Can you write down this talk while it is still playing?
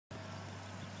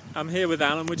I'm here with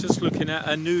Alan. We're just looking at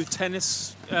a new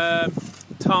tennis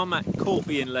tarmac court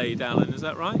being laid, Alan. Is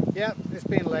that right? Yeah, it's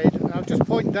been laid. I'll just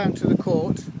point down to the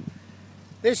court.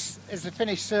 This is the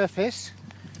finished surface,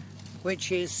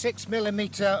 which is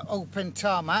 6mm open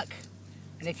tarmac.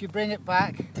 And if you bring it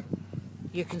back,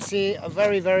 you can see a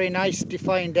very nice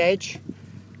defined edge.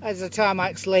 As the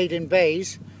tarmac's laid in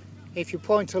bays, if you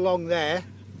point along there,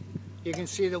 you can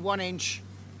see the 1-inch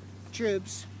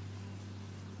tubes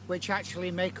which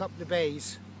actually make up the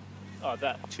bays. Oh,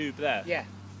 that tube there? Yeah.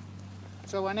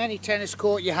 So on any tennis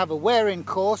court you have a wear-in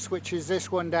course, which is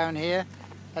this one down here,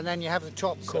 and then you have the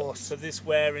top course. So this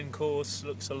wear-in course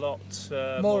looks a lot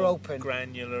more open,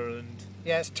 granular, and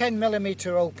yeah, it's 10mm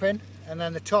open, and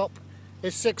then the top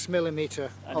is 6mm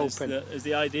open. Is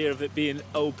the idea of it being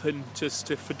open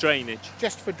just for drainage?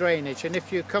 Just for drainage. And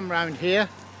if you come round here,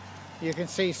 you can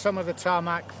see some of the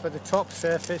tarmac for the top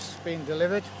surface being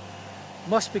delivered.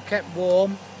 Must be kept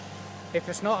warm. If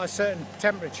it's not a certain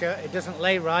temperature, it doesn't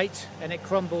lay right and it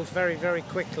crumbles very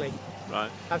quickly.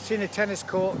 Right. I've seen a tennis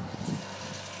court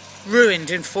ruined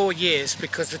in 4 years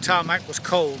because the tarmac was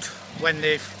cold when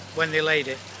they laid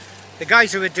it. The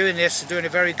guys who are doing this are doing a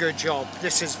very good job.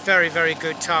 This is very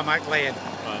good tarmac laying.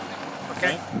 Right.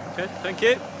 Okay. Okay. Thank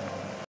you.